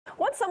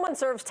someone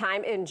serves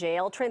time in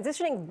jail,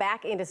 transitioning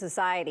back into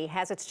society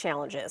has its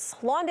challenges.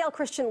 Lawndale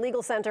Christian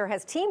Legal Center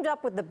has teamed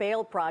up with the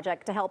Bail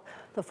Project to help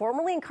the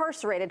formerly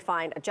incarcerated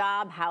find a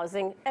job,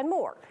 housing, and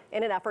more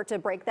in an effort to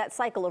break that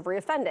cycle of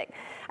reoffending.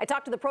 I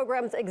talked to the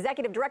program's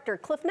Executive Director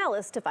Cliff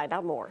Nellis to find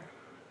out more.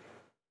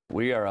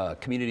 We are a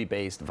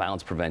community-based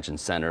violence prevention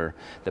center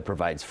that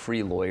provides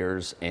free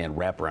lawyers and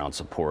wraparound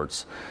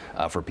supports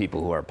for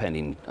people who are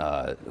pending,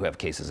 who have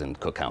cases in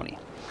Cook County.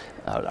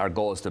 Our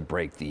goal is to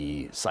break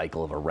the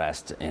cycle of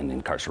arrest and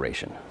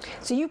incarceration.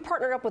 So you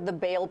partnered up with the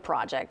Bail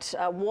Project.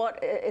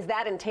 What is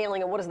that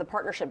entailing, and what is the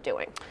partnership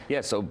doing?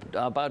 Yeah, so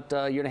about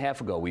a year and a half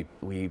ago,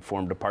 we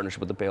formed a partnership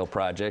with the Bail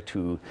Project,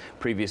 who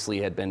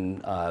previously had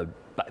been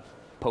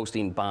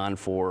posting bond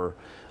for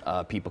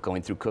people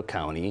going through Cook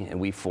County, and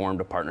we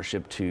formed a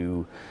partnership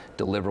to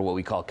deliver what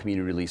we call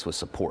community release with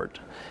support.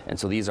 And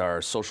so these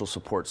are social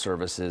support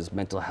services,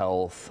 mental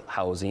health,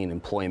 housing,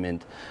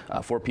 employment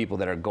for people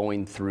that are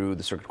going through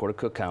the Circuit Court of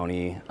Cook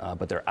County,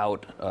 but they're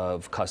out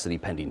of custody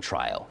pending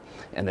trial.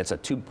 And that's a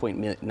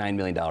 $2.9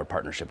 million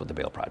partnership with the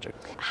Bail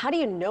Project. How do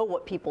you know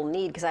what people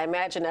need? Because I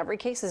imagine every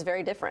case is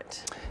very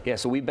different. Yeah,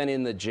 so we've been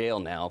in the jail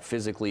now,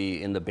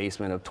 physically in the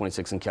basement of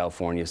 26 in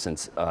California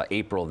since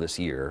April of this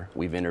year.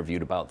 We've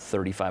interviewed about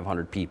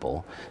 3,500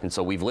 people, and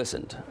so we've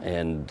listened.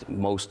 And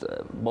most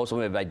of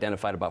them have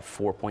identified about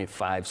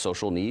 4.5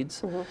 social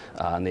needs,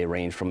 and they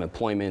range from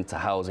employment to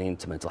housing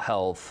to mental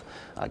health,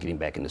 getting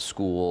back into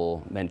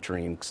school,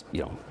 mentoring,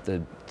 you know,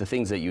 the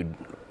things that you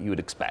would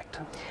expect.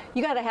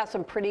 You got to have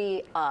some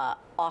pretty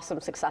awesome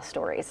success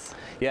stories.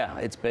 Yeah,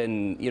 it's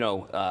been, you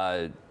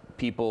know,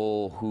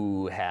 people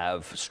who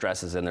have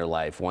stresses in their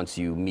life, once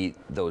you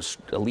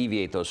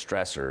alleviate those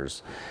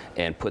stressors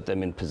and put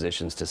them in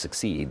positions to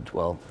succeed,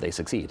 well, they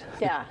succeed.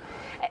 Yeah.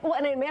 Well,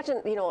 and I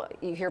imagine, you know,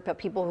 you hear about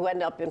people who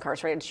end up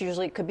incarcerated. It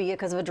usually could be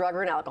because of a drug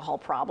or an alcohol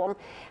problem.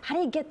 How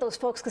do you get those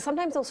folks? Because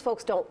sometimes those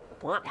folks don't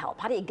want help.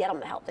 How do you get them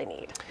the help they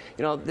need?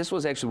 You know, this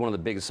was actually one of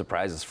the biggest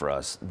surprises for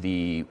us,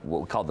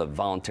 what we call the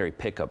voluntary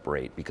pickup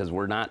rate, because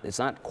it's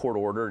not court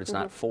ordered, it's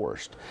not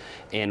forced.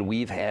 And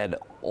we've had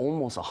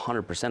almost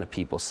 100% of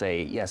people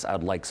say, yes,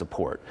 I'd like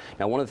support.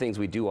 Now, one of the things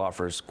we do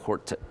offer is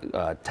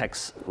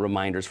text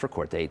reminders for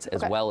court dates,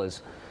 as well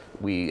as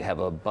we have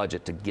a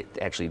budget to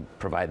actually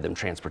provide them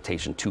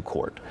transportation to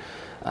court.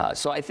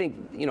 So I think,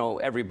 you know,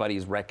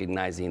 everybody's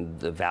recognizing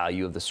the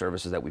value of the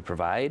services that we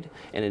provide.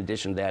 And in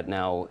addition to that,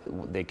 now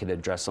they can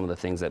address some of the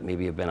things that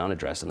maybe have been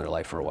unaddressed in their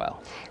life for a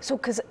while. So,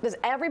 does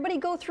everybody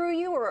go through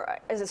you, or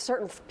is it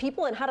certain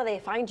people, and how do they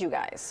find you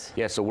guys?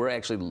 Yeah, so we're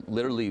actually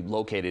literally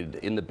located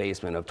in the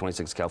basement of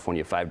 26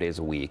 California 5 days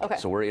a week.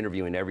 So we're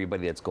interviewing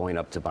everybody that's going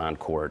up to bond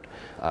court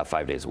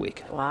 5 days a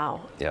week.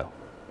 Wow. Yeah.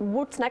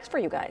 What's next for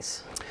you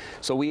guys?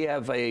 So we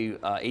have a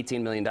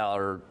 $18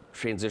 million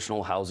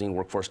transitional housing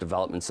workforce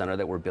development center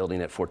that we're building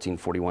at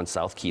 1441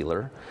 South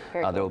Keeler.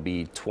 There will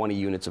be 20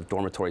 units of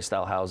dormitory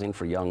style housing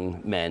for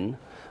young men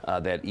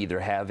that either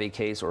have a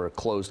case or a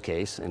closed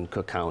case in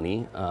Cook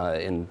County.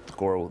 And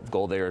the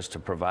goal there is to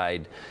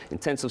provide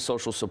intensive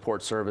social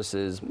support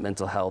services,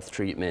 mental health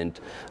treatment,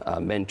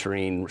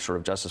 mentoring, sort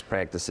of justice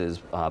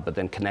practices, but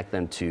then connect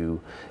them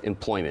to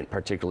employment,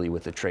 particularly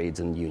with the trades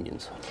and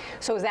unions.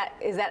 So is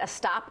that a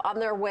stop on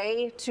their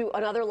way to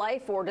another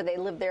life, or do they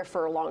live there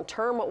for a long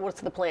term?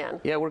 What's the plan?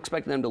 Yeah, we're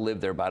expecting them to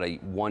live there about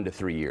 1 to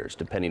 3 years,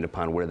 depending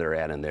upon where they're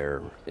at in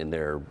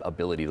their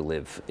ability to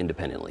live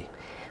independently.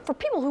 For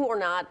people who are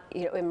not,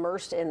 you know,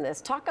 immersed in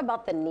this, talk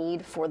about the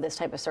need for this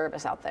type of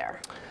service out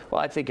there.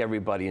 Well, I think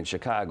everybody in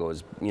Chicago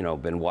has, you know,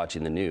 been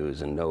watching the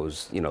news and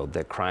knows, you know,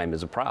 that crime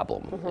is a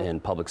problem,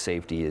 and public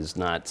safety is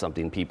not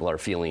something people are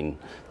feeling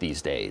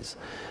these days.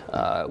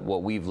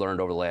 What we've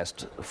learned over the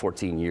last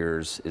 14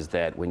 years is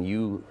that when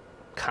you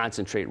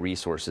concentrate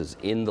resources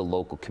in the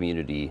local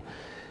community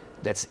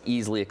that's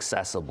easily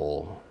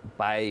accessible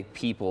by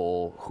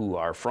people who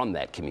are from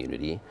that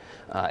community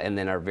and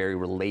then are very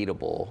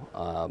relatable,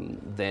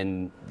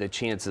 then the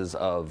chances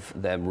of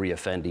them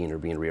reoffending or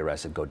being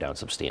rearrested go down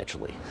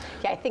substantially.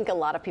 Yeah, I think a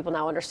lot of people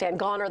now understand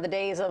gone are the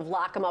days of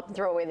lock them up and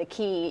throw away the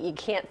key. You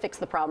can't fix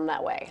the problem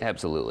that way.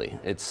 Absolutely.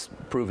 It's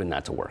proven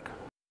not to work.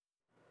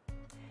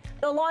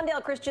 The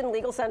Lawndale Christian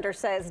Legal Center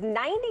says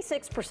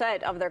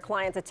 96% of their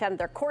clients attend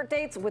their court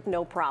dates with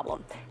no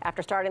problem.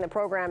 After starting the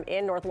program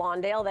in North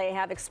Lawndale, they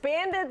have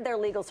expanded their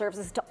legal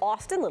services to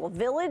Austin, Little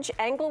Village,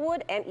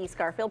 Englewood, and East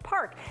Garfield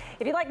Park.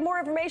 If you'd like more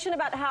information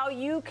about how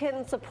you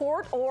can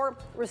support or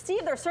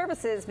receive their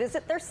services,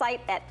 visit their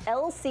site at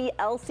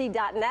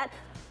lclc.net.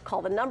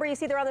 Call the number you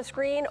see there on the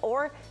screen,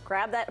 or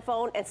grab that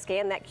phone and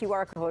scan that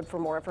QR code for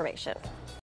more information.